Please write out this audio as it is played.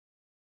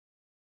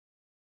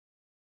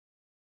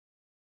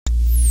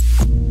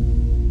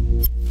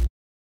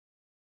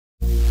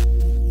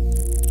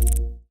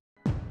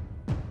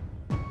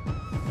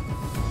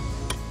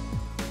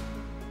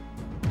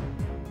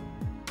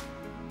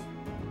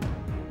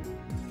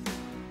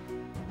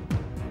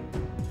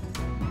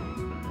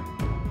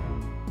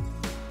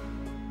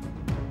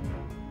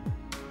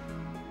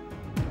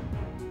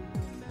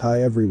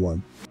Hi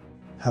everyone.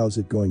 How's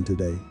it going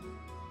today?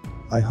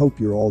 I hope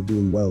you're all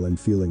doing well and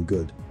feeling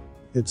good.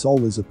 It's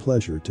always a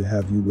pleasure to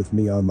have you with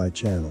me on my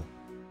channel.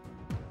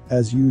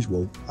 As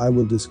usual, I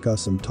will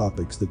discuss some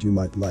topics that you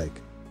might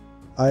like.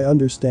 I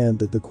understand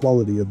that the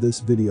quality of this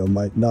video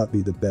might not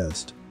be the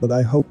best, but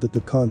I hope that the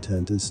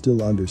content is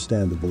still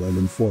understandable and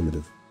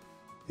informative.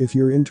 If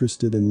you're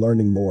interested in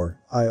learning more,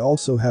 I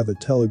also have a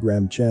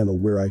Telegram channel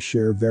where I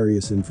share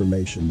various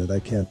information that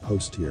I can't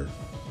post here.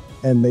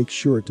 And make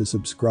sure to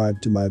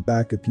subscribe to my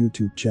backup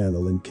YouTube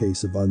channel in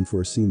case of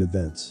unforeseen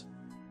events.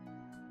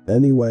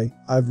 Anyway,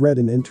 I've read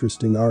an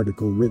interesting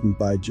article written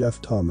by Jeff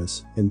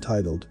Thomas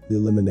entitled The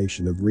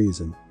Elimination of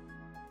Reason.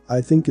 I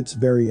think it's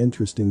very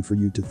interesting for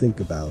you to think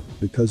about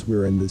because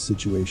we're in this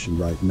situation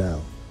right now.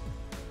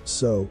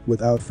 So,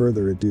 without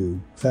further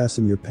ado,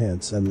 fasten your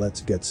pants and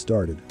let's get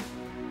started.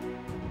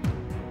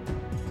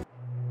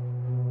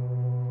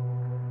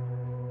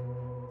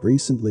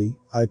 Recently,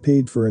 I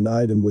paid for an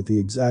item with the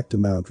exact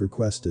amount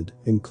requested,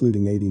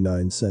 including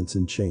 89 cents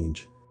and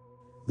change.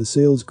 The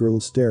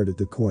salesgirl stared at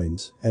the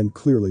coins and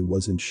clearly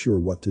wasn't sure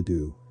what to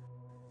do.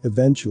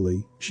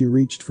 Eventually, she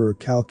reached for a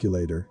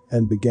calculator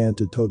and began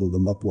to total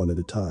them up one at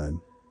a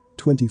time.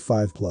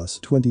 25 plus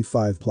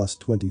 25 plus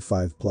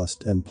 25 plus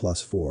 10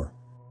 plus 4.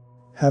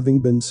 Having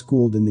been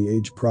schooled in the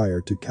age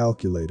prior to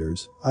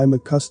calculators, I'm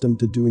accustomed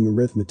to doing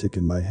arithmetic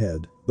in my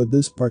head, but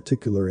this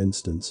particular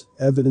instance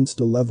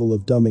evidenced a level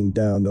of dumbing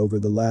down over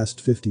the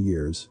last 50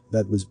 years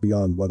that was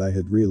beyond what I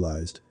had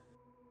realized.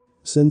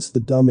 Since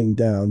the dumbing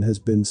down has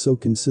been so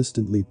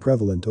consistently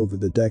prevalent over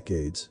the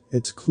decades,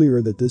 it's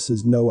clear that this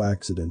is no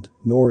accident,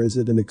 nor is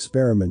it an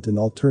experiment in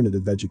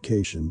alternative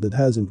education that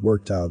hasn't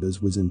worked out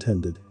as was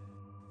intended.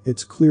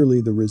 It's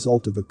clearly the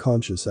result of a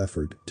conscious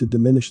effort to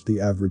diminish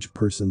the average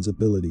person's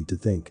ability to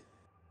think.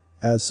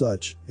 As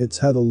such, it's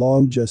had a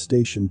long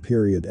gestation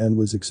period and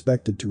was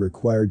expected to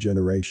require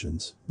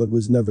generations, but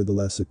was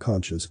nevertheless a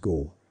conscious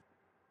goal.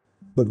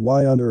 But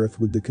why on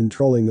earth would the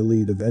controlling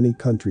elite of any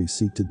country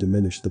seek to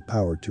diminish the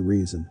power to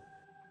reason?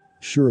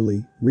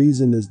 Surely,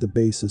 reason is the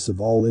basis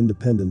of all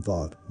independent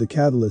thought, the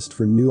catalyst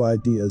for new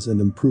ideas and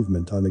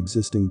improvement on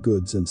existing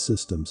goods and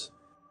systems.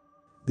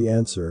 The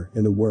answer,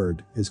 in a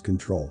word, is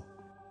control.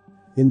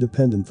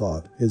 Independent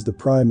thought is the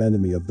prime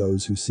enemy of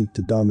those who seek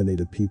to dominate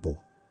a people.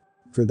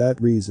 For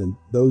that reason,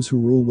 those who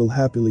rule will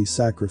happily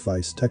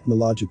sacrifice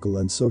technological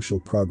and social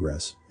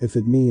progress if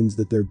it means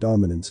that their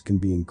dominance can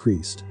be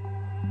increased.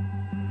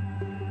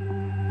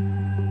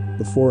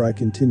 Before I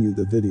continue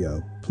the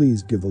video,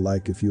 please give a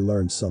like if you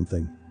learned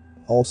something.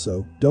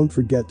 Also, don't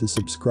forget to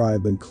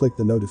subscribe and click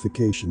the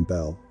notification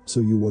bell so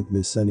you won't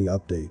miss any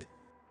update.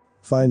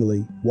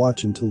 Finally,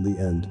 watch until the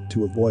end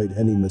to avoid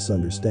any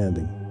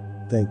misunderstanding.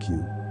 Thank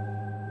you.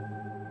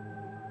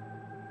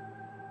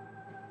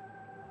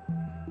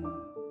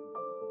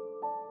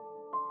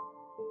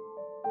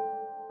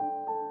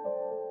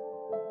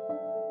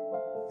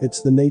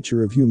 It's the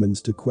nature of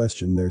humans to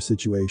question their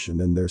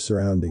situation and their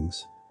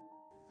surroundings.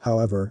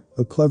 However,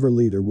 a clever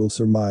leader will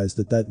surmise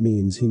that that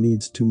means he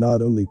needs to not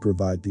only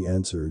provide the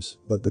answers,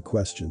 but the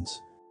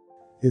questions.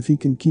 If he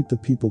can keep the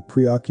people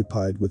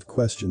preoccupied with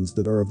questions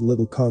that are of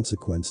little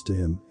consequence to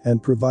him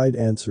and provide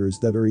answers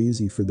that are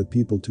easy for the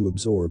people to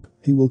absorb,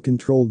 he will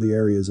control the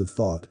areas of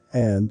thought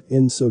and,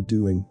 in so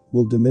doing,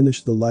 will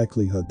diminish the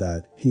likelihood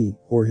that he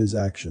or his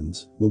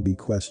actions will be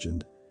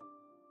questioned.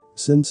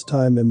 Since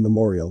time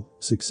immemorial,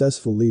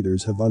 successful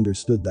leaders have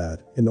understood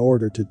that, in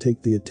order to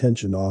take the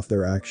attention off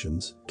their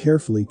actions,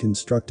 carefully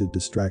constructed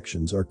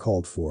distractions are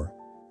called for.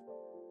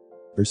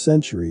 For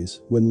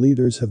centuries, when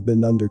leaders have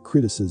been under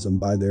criticism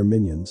by their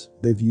minions,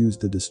 they've used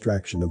the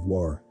distraction of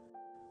war.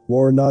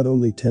 War not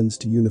only tends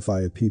to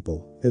unify a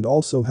people, it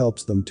also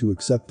helps them to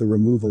accept the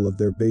removal of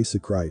their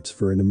basic rights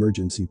for an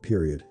emergency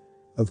period.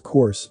 Of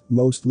course,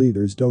 most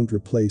leaders don't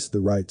replace the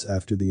rights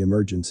after the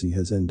emergency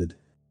has ended.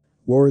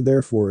 War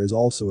therefore is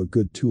also a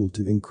good tool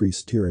to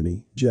increase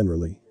tyranny,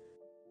 generally.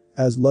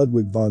 As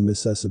Ludwig von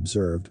Mises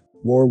observed,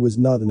 war was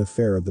not an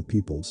affair of the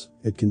peoples,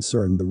 it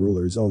concerned the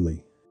rulers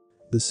only.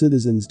 The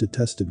citizens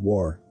detested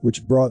war,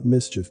 which brought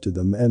mischief to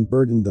them and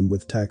burdened them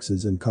with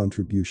taxes and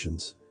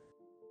contributions.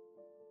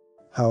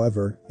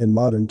 However, in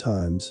modern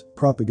times,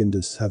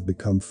 propagandists have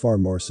become far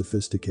more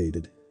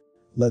sophisticated.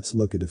 Let's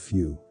look at a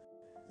few.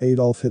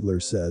 Adolf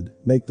Hitler said,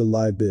 "Make the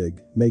lie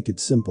big, make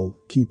it simple,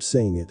 keep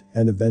saying it,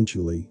 and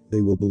eventually,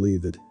 they will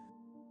believe it."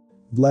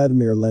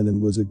 Vladimir Lenin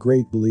was a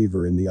great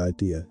believer in the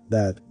idea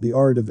that the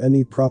art of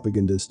any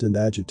propagandist and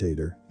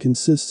agitator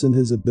consists in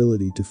his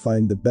ability to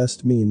find the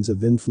best means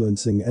of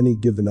influencing any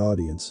given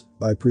audience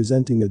by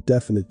presenting a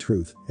definite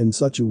truth in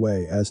such a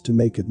way as to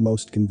make it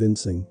most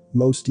convincing,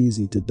 most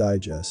easy to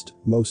digest,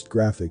 most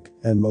graphic,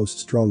 and most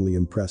strongly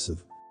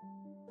impressive.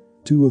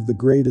 Two of the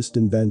greatest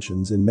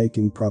inventions in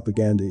making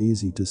propaganda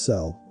easy to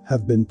sell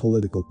have been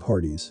political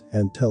parties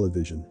and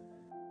television.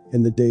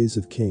 In the days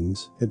of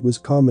kings, it was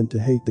common to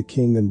hate the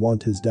king and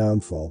want his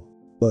downfall.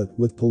 But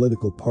with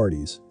political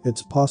parties,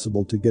 it's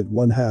possible to get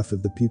one half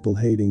of the people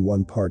hating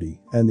one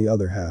party and the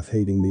other half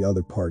hating the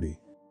other party.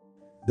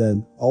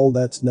 Then, all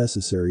that's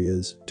necessary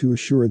is to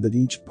assure that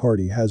each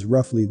party has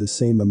roughly the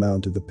same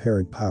amount of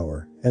apparent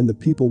power, and the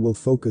people will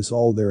focus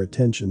all their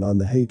attention on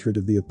the hatred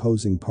of the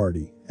opposing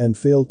party and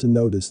fail to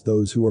notice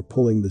those who are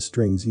pulling the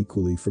strings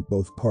equally for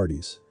both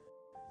parties.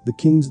 The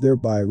kings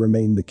thereby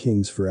remain the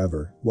kings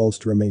forever,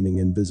 whilst remaining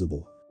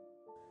invisible.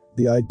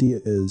 The idea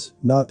is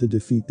not to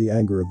defeat the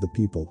anger of the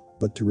people,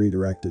 but to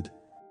redirect it.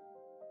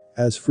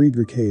 As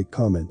Friedrich Hayek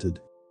commented,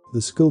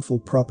 the skillful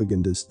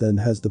propagandist then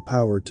has the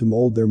power to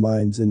mold their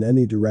minds in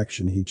any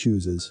direction he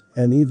chooses,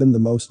 and even the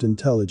most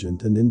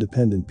intelligent and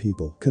independent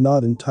people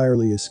cannot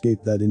entirely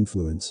escape that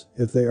influence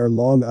if they are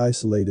long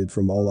isolated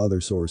from all other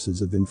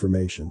sources of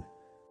information.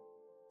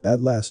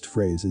 That last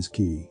phrase is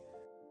key.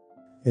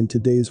 In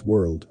today's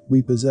world,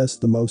 we possess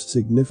the most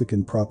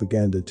significant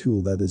propaganda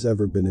tool that has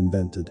ever been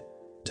invented: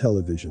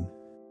 television.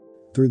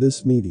 Through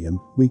this medium,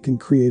 we can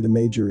create a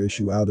major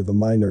issue out of a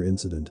minor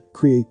incident,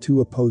 create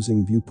two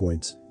opposing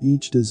viewpoints,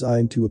 each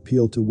designed to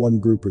appeal to one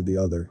group or the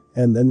other,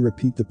 and then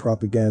repeat the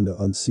propaganda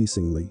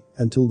unceasingly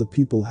until the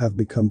people have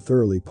become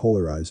thoroughly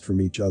polarized from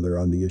each other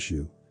on the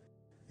issue.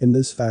 In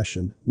this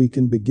fashion, we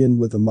can begin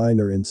with a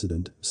minor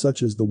incident,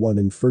 such as the one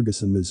in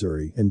Ferguson,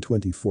 Missouri in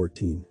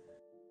 2014.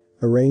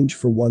 Arrange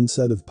for one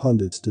set of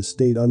pundits to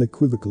state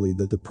unequivocally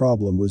that the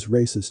problem was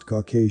racist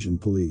Caucasian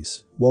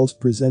police, whilst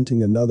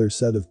presenting another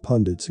set of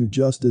pundits who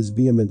just as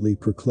vehemently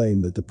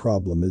proclaim that the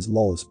problem is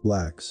lawless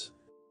blacks.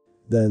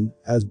 Then,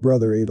 as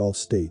Brother Adolf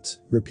states,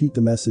 repeat the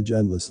message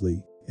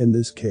endlessly, in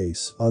this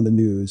case, on the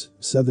news,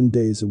 7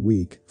 days a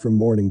week, from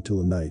morning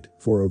till night,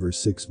 for over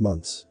 6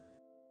 months.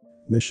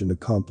 Mission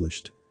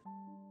accomplished.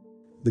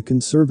 The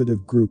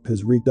conservative group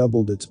has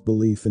redoubled its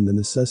belief in the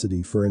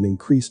necessity for an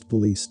increased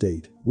police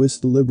state,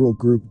 whilst the liberal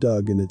group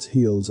dug in its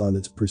heels on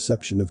its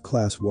perception of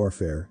class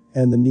warfare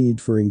and the need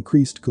for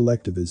increased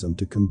collectivism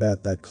to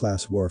combat that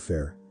class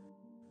warfare.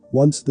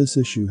 Once this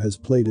issue has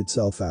played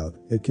itself out,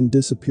 it can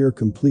disappear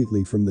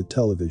completely from the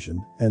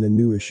television and a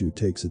new issue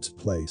takes its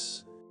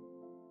place.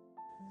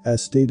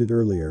 As stated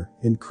earlier,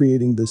 in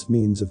creating this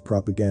means of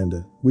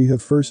propaganda, we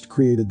have first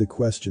created the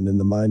question in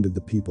the mind of the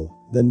people,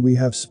 then we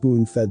have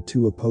spoon-fed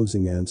two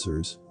opposing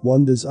answers,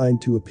 one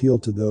designed to appeal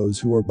to those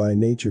who are by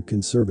nature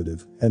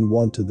conservative and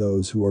one to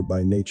those who are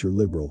by nature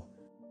liberal.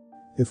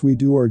 If we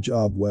do our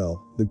job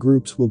well, the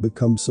groups will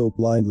become so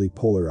blindly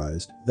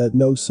polarized that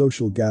no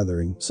social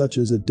gathering, such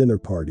as a dinner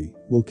party,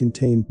 will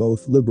contain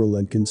both liberal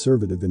and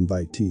conservative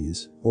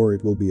invitees, or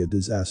it will be a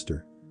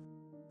disaster.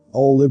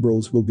 All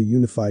liberals will be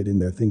unified in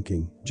their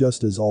thinking,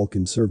 just as all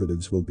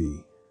conservatives will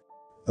be.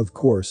 Of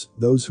course,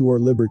 those who are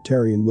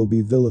libertarian will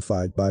be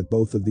vilified by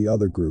both of the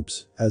other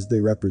groups, as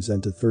they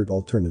represent a third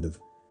alternative.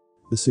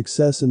 The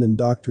success in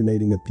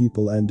indoctrinating a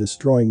people and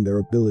destroying their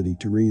ability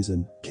to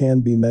reason can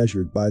be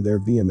measured by their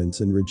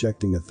vehemence in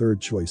rejecting a third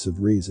choice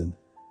of reason.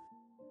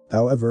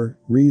 However,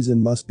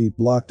 reason must be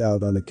blocked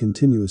out on a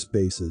continuous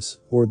basis,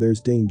 or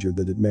there's danger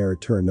that it may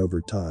return over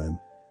time.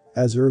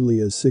 As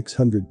early as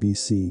 600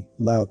 BC,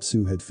 Lao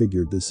Tzu had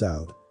figured this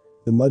out.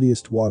 The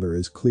muddiest water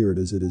is cleared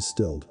as it is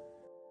stilled.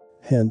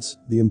 Hence,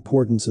 the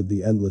importance of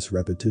the endless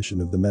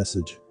repetition of the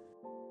message.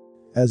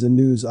 As a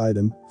news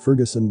item,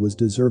 Ferguson was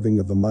deserving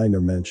of a minor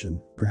mention,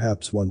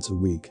 perhaps once a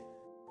week.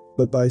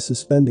 But by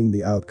suspending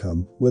the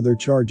outcome, whether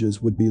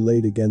charges would be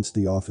laid against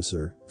the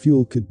officer,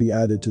 fuel could be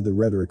added to the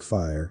rhetoric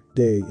fire,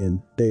 day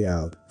in, day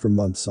out, for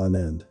months on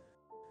end.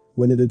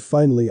 When it had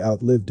finally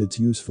outlived its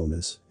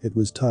usefulness, it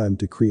was time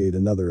to create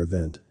another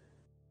event.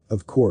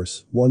 Of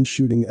course, one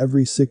shooting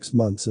every 6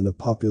 months in a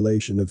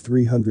population of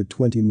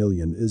 320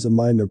 million is a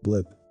minor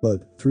blip,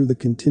 but through the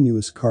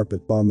continuous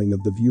carpet bombing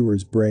of the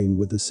viewer's brain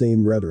with the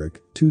same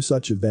rhetoric, 2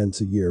 such events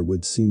a year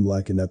would seem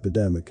like an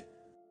epidemic.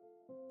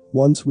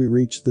 Once we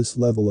reach this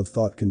level of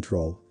thought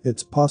control,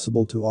 it's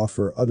possible to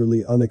offer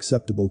utterly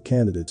unacceptable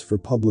candidates for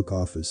public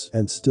office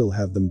and still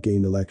have them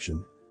gain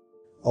election.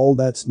 All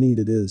that's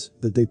needed is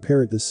that they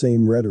parrot the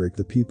same rhetoric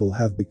the people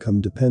have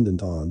become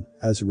dependent on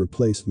as a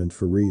replacement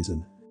for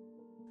reason.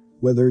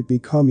 Whether it be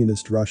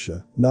communist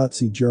Russia,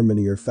 Nazi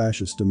Germany or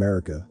fascist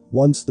America,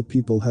 once the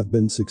people have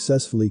been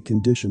successfully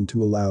conditioned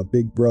to allow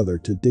Big Brother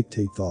to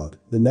dictate thought,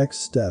 the next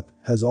step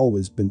has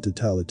always been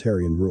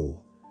totalitarian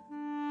rule.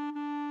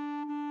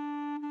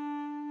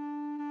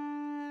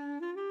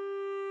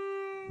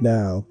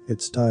 Now,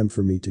 it's time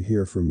for me to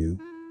hear from you.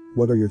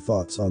 What are your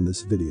thoughts on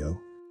this video?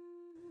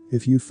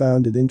 If you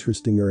found it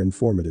interesting or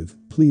informative,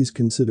 please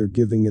consider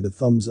giving it a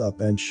thumbs up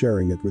and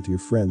sharing it with your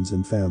friends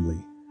and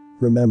family.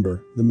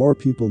 Remember, the more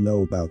people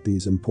know about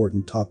these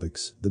important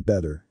topics, the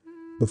better.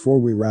 Before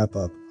we wrap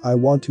up, I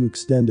want to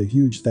extend a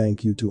huge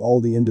thank you to all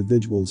the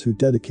individuals who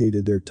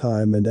dedicated their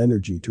time and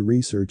energy to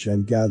research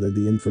and gather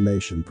the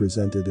information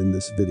presented in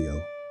this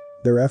video.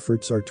 Their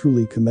efforts are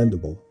truly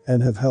commendable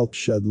and have helped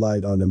shed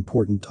light on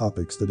important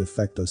topics that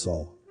affect us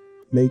all.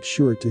 Make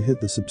sure to hit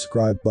the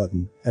subscribe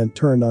button and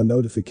turn on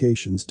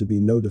notifications to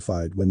be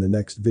notified when the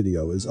next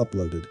video is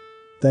uploaded.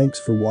 Thanks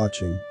for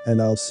watching,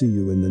 and I'll see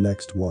you in the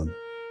next one.